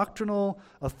is doctrinal,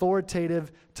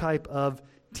 authoritative type of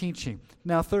teaching.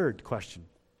 Now, third question.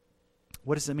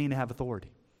 What does it mean to have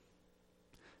authority?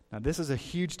 Now, this is a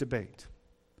huge debate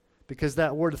because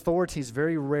that word authority is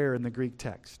very rare in the Greek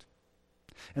text.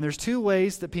 And there's two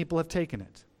ways that people have taken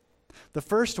it. The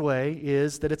first way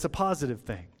is that it's a positive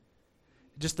thing.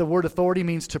 Just the word authority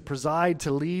means to preside,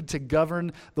 to lead, to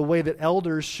govern the way that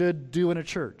elders should do in a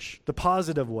church. The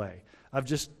positive way of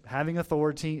just having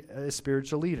authority as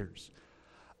spiritual leaders.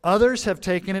 Others have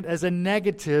taken it as a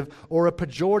negative or a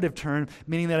pejorative term,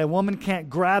 meaning that a woman can't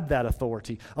grab that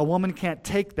authority. A woman can't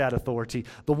take that authority.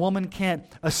 The woman can't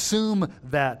assume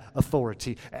that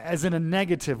authority, as in a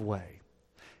negative way.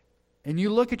 And you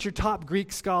look at your top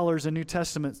Greek scholars and New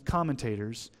Testament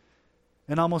commentators,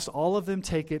 and almost all of them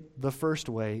take it the first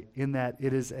way, in that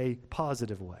it is a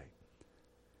positive way.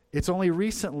 It's only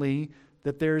recently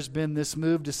that there's been this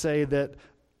move to say that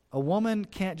a woman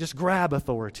can't just grab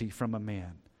authority from a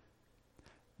man.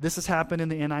 This has happened in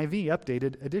the NIV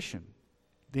updated edition.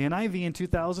 The NIV in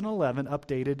 2011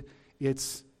 updated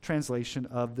its translation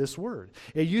of this word.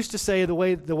 It used to say the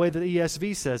way the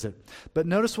ESV says it. But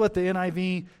notice what the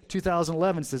NIV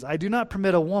 2011 says. I do not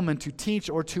permit a woman to teach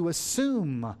or to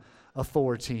assume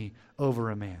authority over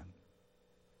a man.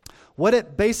 What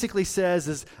it basically says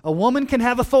is a woman can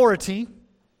have authority.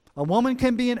 A woman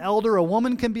can be an elder. A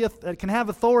woman can have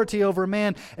authority over a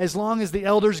man as long as the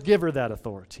elders give her that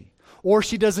authority, or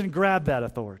she doesn't grab that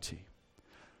authority.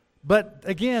 But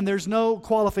again, there's no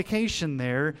qualification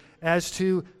there as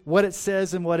to what it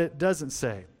says and what it doesn't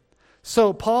say.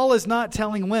 So Paul is not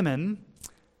telling women,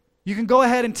 you can go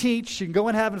ahead and teach, you can go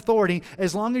and have an authority,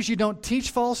 as long as you don't teach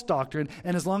false doctrine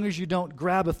and as long as you don't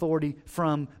grab authority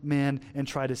from men and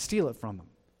try to steal it from them.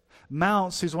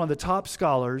 Mounce, who's one of the top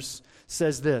scholars,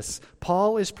 says this: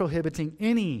 Paul is prohibiting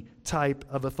any type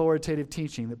of authoritative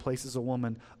teaching that places a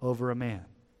woman over a man.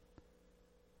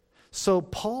 So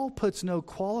Paul puts no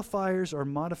qualifiers or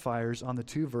modifiers on the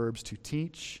two verbs to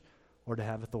teach or to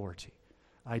have authority.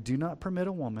 I do not permit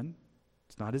a woman,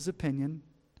 it's not his opinion,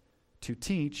 to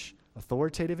teach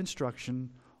authoritative instruction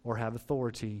or have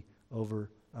authority over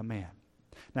a man.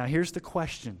 Now here's the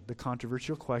question, the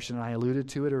controversial question, and I alluded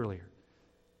to it earlier.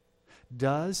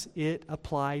 Does it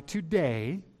apply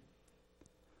today,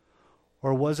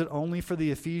 or was it only for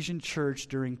the Ephesian church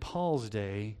during Paul's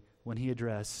day when he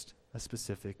addressed a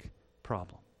specific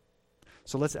problem?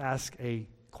 So let's ask a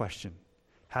question.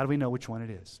 How do we know which one it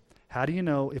is? How do you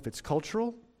know if it's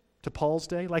cultural to Paul's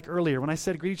day? Like earlier when I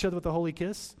said greet each other with a holy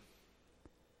kiss,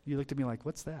 you looked at me like,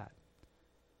 what's that?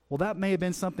 Well, that may have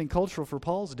been something cultural for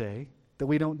Paul's day that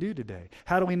we don't do today.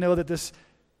 How do we know that this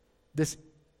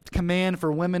command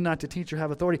for women not to teach or have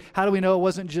authority, how do we know it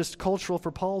wasn't just cultural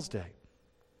for Paul's day?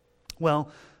 Well,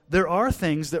 there are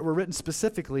things that were written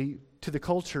specifically to the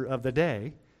culture of the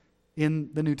day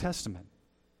in the New Testament.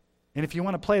 And if you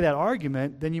want to play that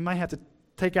argument, then you might have to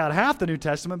take out half the New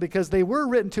Testament because they were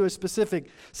written to a specific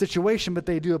situation, but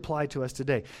they do apply to us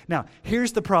today. Now,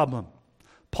 here's the problem.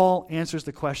 Paul answers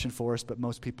the question for us, but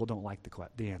most people don't like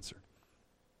the answer.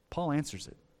 Paul answers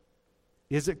it.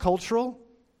 Is it cultural?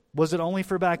 Was it only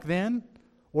for back then?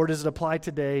 Or does it apply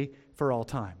today for all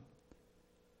time?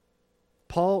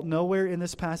 Paul, nowhere in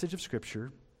this passage of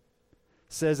Scripture,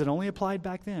 says it only applied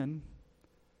back then,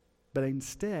 but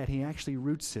instead he actually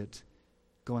roots it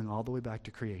going all the way back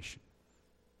to creation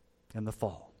and the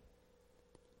fall.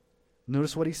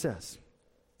 Notice what he says.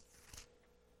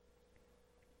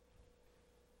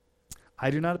 I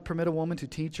do not permit a woman to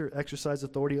teach or exercise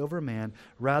authority over a man.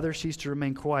 Rather, she's to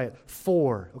remain quiet.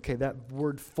 Okay, that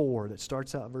word for that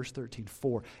starts out in verse 13,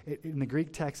 for. In the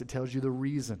Greek text, it tells you the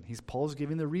reason. Paul's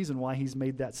giving the reason why he's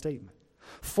made that statement.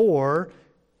 For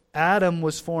Adam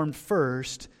was formed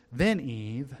first, then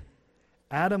Eve.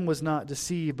 Adam was not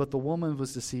deceived, but the woman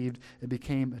was deceived and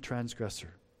became a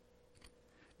transgressor.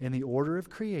 In the order of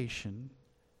creation,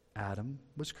 Adam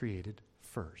was created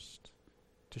first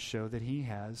to show that he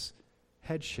has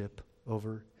headship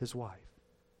over his wife.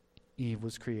 Eve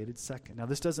was created second. Now,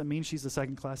 this doesn't mean she's a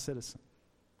second-class citizen.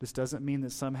 This doesn't mean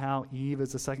that somehow Eve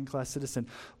is a second-class citizen.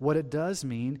 What it does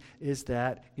mean is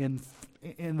that in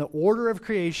the order of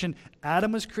creation,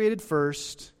 Adam was created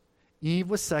first, Eve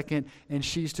was second, and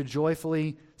she's to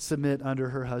joyfully submit under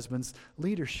her husband's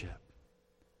leadership.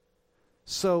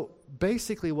 So,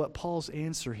 basically what Paul's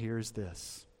answer here is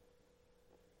this.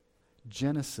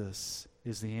 Genesis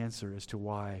is the answer as to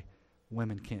why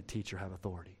women can't teach or have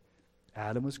authority.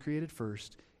 Adam was created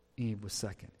first, Eve was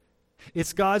second.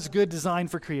 It's God's good design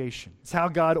for creation. It's how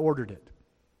God ordered it.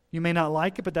 You may not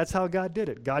like it, but that's how God did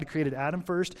it. God created Adam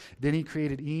first, then he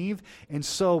created Eve. And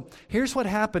so here's what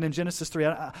happened in Genesis 3.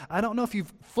 I don't know if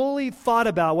you've fully thought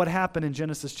about what happened in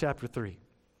Genesis chapter 3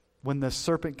 when the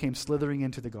serpent came slithering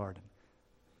into the garden.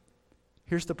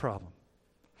 Here's the problem.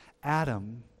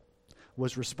 Adam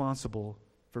was responsible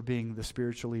for being the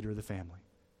spiritual leader of the family.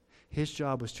 His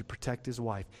job was to protect his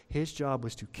wife. His job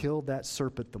was to kill that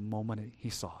serpent the moment he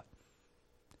saw it.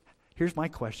 Here's my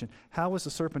question. How was the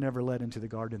serpent ever led into the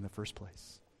garden in the first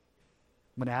place?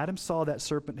 When Adam saw that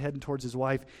serpent heading towards his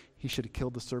wife, he should have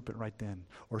killed the serpent right then,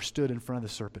 or stood in front of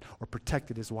the serpent, or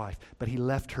protected his wife. But he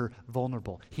left her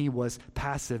vulnerable. He was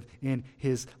passive in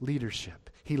his leadership.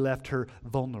 He left her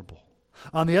vulnerable.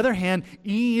 On the other hand,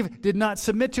 Eve did not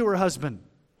submit to her husband.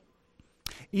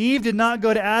 Eve did not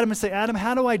go to Adam and say, Adam,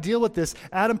 how do I deal with this?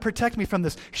 Adam, protect me from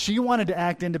this. She wanted to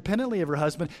act independently of her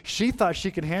husband. She thought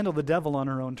she could handle the devil on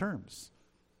her own terms.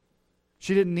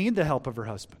 She didn't need the help of her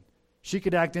husband. She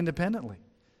could act independently.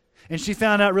 And she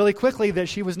found out really quickly that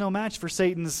she was no match for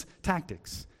Satan's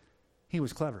tactics. He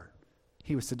was clever.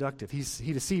 he was seductive.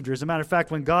 He deceived her. As a matter of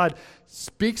fact, when God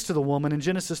speaks to the woman in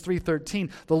Genesis 3:13,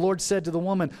 the Lord said to the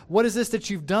woman, "What is this that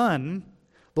you've done?"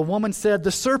 The woman said,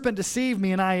 "The serpent deceived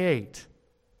me and I ate."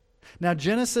 Now,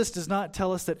 Genesis does not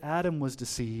tell us that Adam was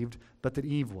deceived, but that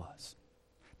Eve was.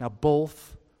 Now,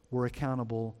 both were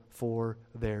accountable for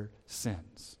their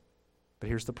sins. But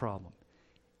here's the problem.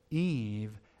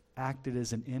 Eve acted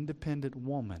as an independent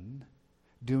woman,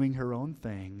 doing her own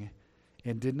thing,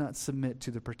 and did not submit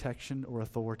to the protection or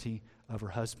authority of her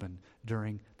husband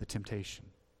during the temptation.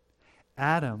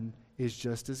 Adam is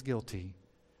just as guilty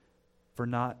for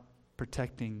not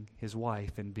protecting his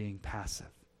wife and being passive.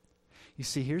 You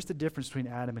see, here's the difference between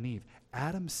Adam and Eve.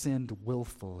 Adam sinned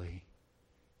willfully.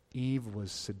 Eve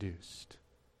was seduced.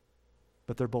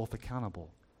 But they're both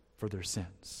accountable for their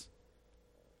sins.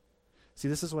 See,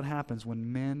 this is what happens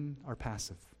when men are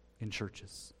passive in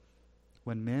churches.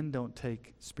 When men don't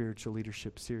take spiritual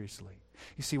leadership seriously.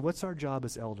 You see, what's our job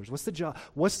as elders? What's the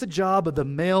job of the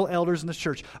male elders in the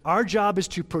church? Our job is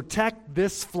to protect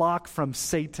this flock from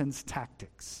Satan's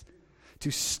tactics. To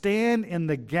stand in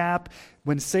the gap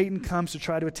when Satan comes to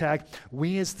try to attack.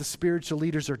 We as the spiritual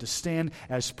leaders are to stand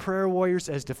as prayer warriors,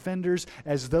 as defenders,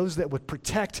 as those that would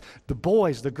protect the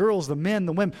boys, the girls, the men,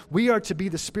 the women. We are to be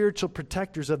the spiritual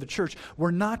protectors of the church. We're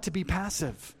not to be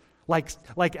passive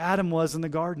like Adam was in the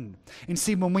garden. And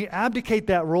see, when we abdicate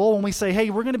that role, when we say, hey,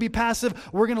 we're going to be passive,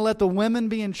 we're going to let the women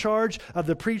be in charge of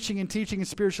the preaching and teaching and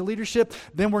spiritual leadership,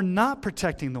 then we're not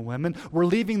protecting the women. We're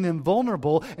leaving them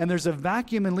vulnerable, and there's a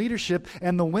vacuum in leadership,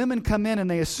 and the women come in and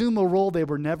they assume a role they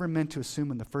were never meant to assume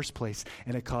in the first place,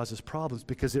 and it causes problems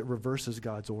because it reverses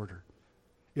God's order.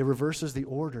 It reverses the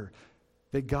order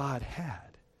that God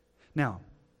had. Now,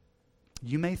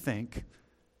 you may think,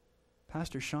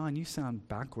 Pastor Sean, you sound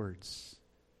backwards.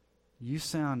 You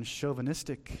sound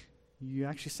chauvinistic. You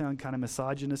actually sound kind of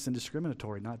misogynist and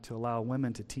discriminatory not to allow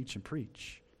women to teach and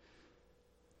preach.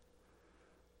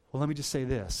 Well, let me just say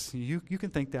this. You can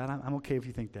think that. I'm okay if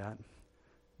you think that.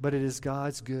 But it is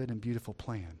God's good and beautiful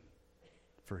plan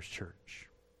for His church.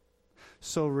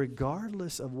 So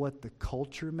regardless of what the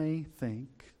culture may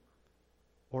think,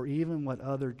 or even what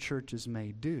other churches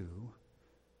may do,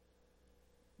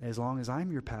 as long as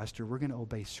I'm your pastor, we're going to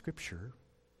obey Scripture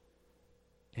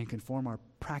and conform our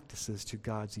practices to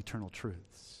God's eternal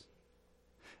truths.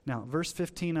 Now, verse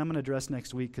 15 I'm going to address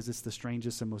next week because it's the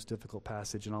strangest and most difficult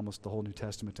passage in almost the whole New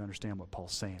Testament to understand what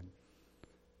Paul's saying.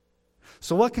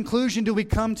 So what conclusion do we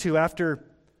come to after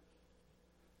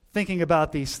thinking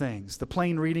about these things, the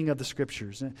plain reading of the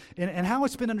Scriptures, and how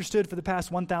it's been understood for the past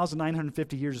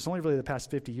 1,950 years? It's only really the past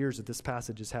 50 years that this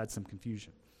passage has had some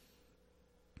confusion.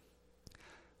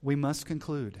 We must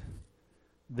conclude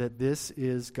that this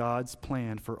is God's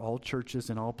plan for all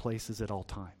churches in all places at all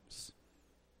times.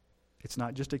 It's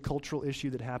not just a cultural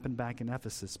issue that happened back in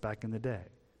Ephesus back in the day.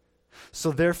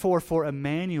 So therefore, for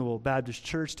Emmanuel Baptist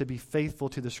Church to be faithful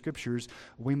to the Scriptures,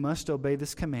 we must obey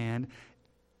this command,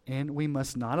 and we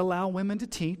must not allow women to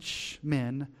teach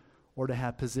men or to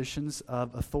have positions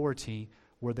of authority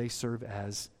where they serve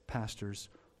as pastors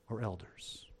or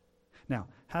elders. Now,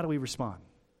 how do we respond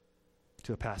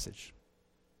to a passage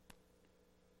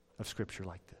of Scripture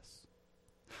like this?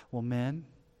 Well, men,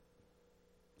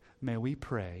 may we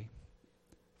pray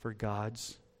for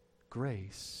God's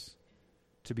grace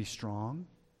to be strong,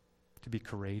 to be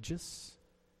courageous,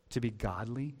 to be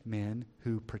godly men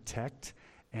who protect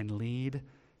and lead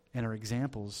and are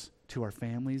examples to our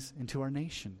families and to our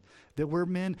nation. That we're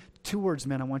men, two words,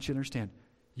 men, I want you to understand.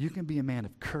 You can be a man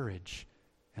of courage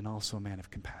and also a man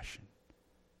of compassion.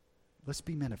 Let's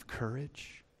be men of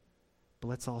courage, but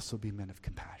let's also be men of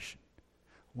compassion.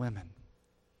 Women,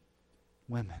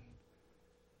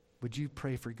 would you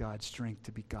pray for God's strength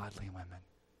to be godly women?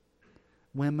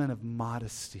 Women of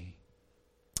modesty,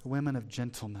 women of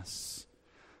gentleness,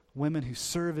 women who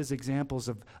serve as examples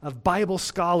of Bible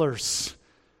scholars,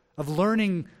 of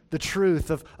learning the truth,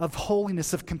 of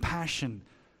holiness, of compassion,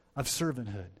 of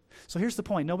servanthood. So here's the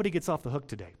point. Nobody gets off the hook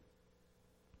today.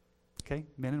 Okay?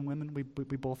 Men and women, we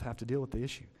both have to deal with the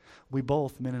issue. We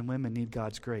both, men and women, need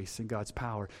God's grace and God's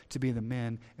power to be the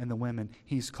men and the women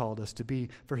He's called us to be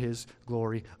for His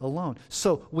glory alone.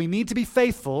 So we need to be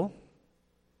faithful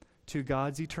to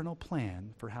God's eternal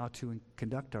plan for how to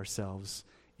conduct ourselves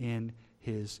in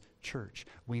His church.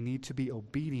 We need to be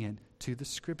obedient to the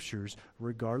Scriptures,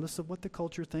 regardless of what the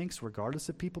culture thinks, regardless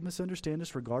if people misunderstand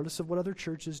us, regardless of what other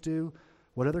churches do,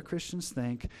 what other Christians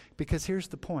think, because here's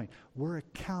the point. We're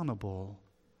accountable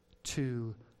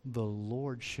to the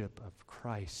lordship of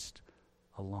Christ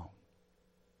alone.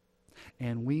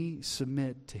 And we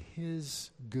submit to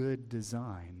His good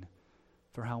design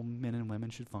for how men and women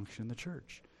should function in the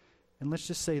church. And let's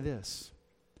just say this.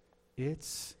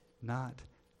 It's not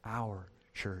our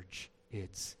church,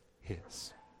 it's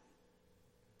His.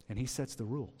 And He sets the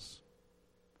rules.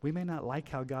 We may not like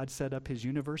how God set up His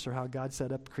universe or how God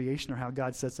set up creation or how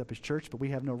God sets up His church, but we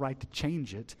have no right to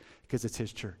change it because it's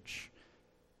His church.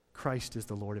 Christ is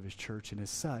the Lord of His church, and as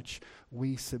such,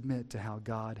 we submit to how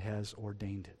God has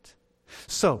ordained it.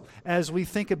 So, as we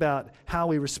think about how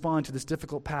we respond to this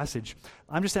difficult passage,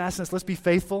 I'm just asking us, let's be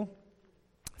faithful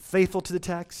to the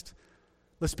text.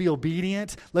 Let's be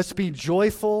obedient. Let's be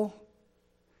joyful.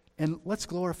 And let's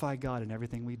glorify God in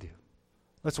everything we do.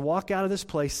 Let's walk out of this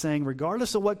place saying,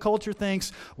 regardless of what culture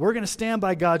thinks, we're going to stand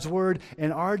by God's word,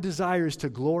 and our desire is to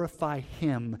glorify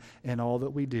Him in all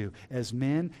that we do. As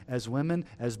men, as women,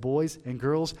 as boys and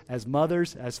girls, as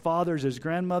mothers, as fathers, as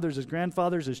grandmothers, as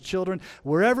grandfathers, as children,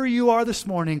 wherever you are this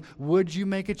morning, would you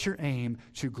make it your aim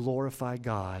to glorify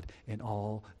God in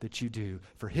all that you do,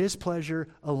 for His pleasure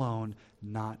alone,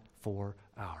 not for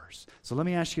ours. So let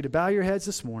me ask you to bow your heads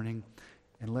this morning,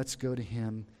 and let's go to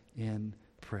Him in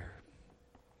prayer.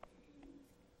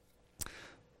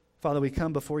 Father, we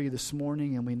come before you this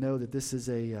morning, and we know that this is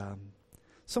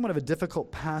somewhat of a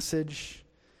difficult passage.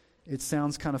 It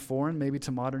sounds kind of foreign, maybe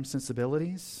to modern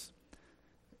sensibilities.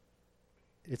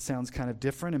 It sounds kind of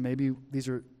different, and maybe these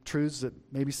are truths that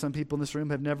maybe some people in this room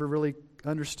have never really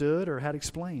understood or had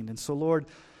explained. And so, Lord,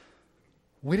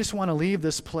 we just want to leave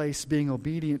this place being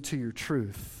obedient to your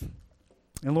truth.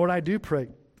 And Lord, I do pray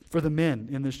for the men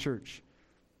in this church,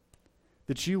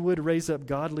 that you would raise up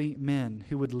godly men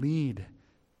who would lead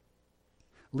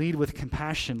with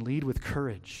compassion, lead with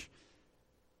courage.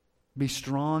 Be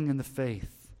strong in the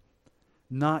faith,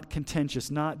 not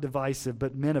contentious, not divisive,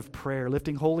 but men of prayer,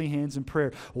 lifting holy hands in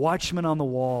prayer, watchmen on the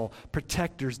wall,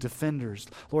 protectors, defenders.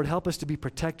 Lord, help us to be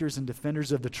protectors and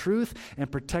defenders of the truth, and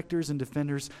protectors and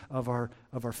defenders of our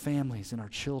families and our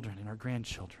children and our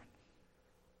grandchildren.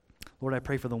 Lord, I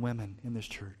pray for the women in this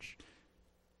church,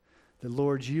 that,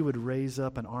 Lord, you would raise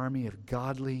up an army of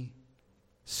godly,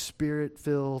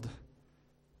 Spirit-filled,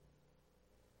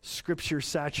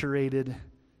 Scripture-saturated,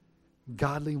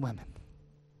 godly women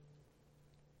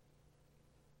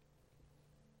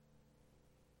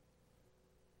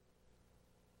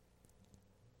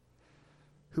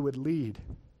who would lead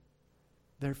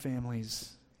their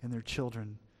families and their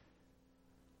children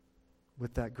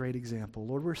with that great example.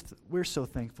 Lord, we're so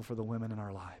thankful for the women in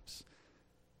our lives.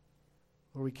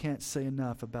 Lord, we can't say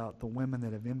enough about the women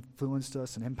that have influenced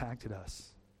us and impacted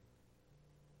us.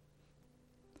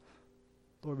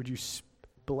 Lord, would you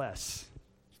bless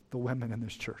the women in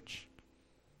this church?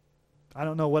 I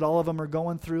don't know what all of them are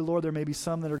going through, Lord. There may be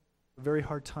some that are a very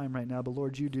hard time right now, but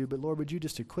Lord, you do. But Lord, would you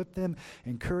just equip them,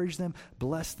 encourage them,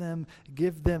 bless them,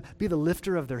 give them, be the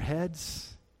lifter of their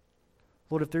heads.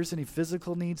 Lord, if there's any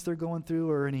physical needs they're going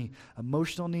through, or any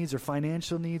emotional needs or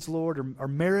financial needs, Lord, or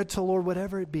marital, Lord,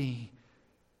 whatever it be,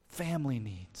 family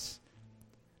needs,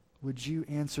 would you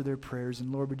answer their prayers?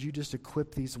 And Lord, would you just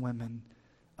equip these women,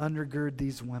 undergird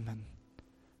these women,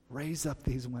 raise up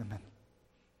these women.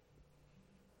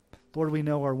 Lord, we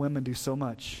know our women do so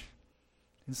much.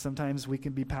 And sometimes we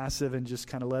can be passive and just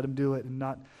kind of let them do it and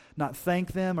not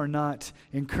thank them or not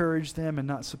encourage them and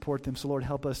not support them. So Lord,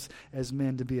 help us as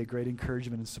men to be a great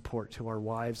encouragement and support to our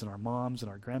wives and our moms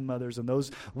and our grandmothers and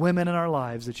those women in our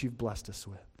lives that you've blessed us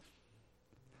with.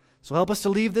 So help us to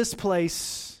leave this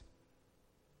place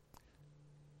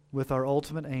with our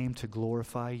ultimate aim to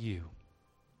glorify you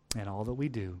in all that we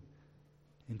do,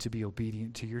 and to be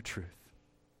obedient to your truth,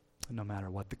 no matter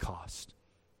what the cost.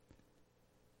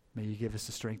 May you give us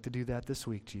the strength to do that this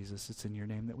week, Jesus. It's in your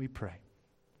name that we pray.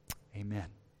 Amen.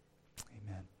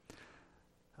 Amen.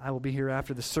 I will be here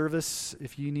after the service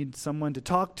if you need someone to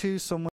talk to, someone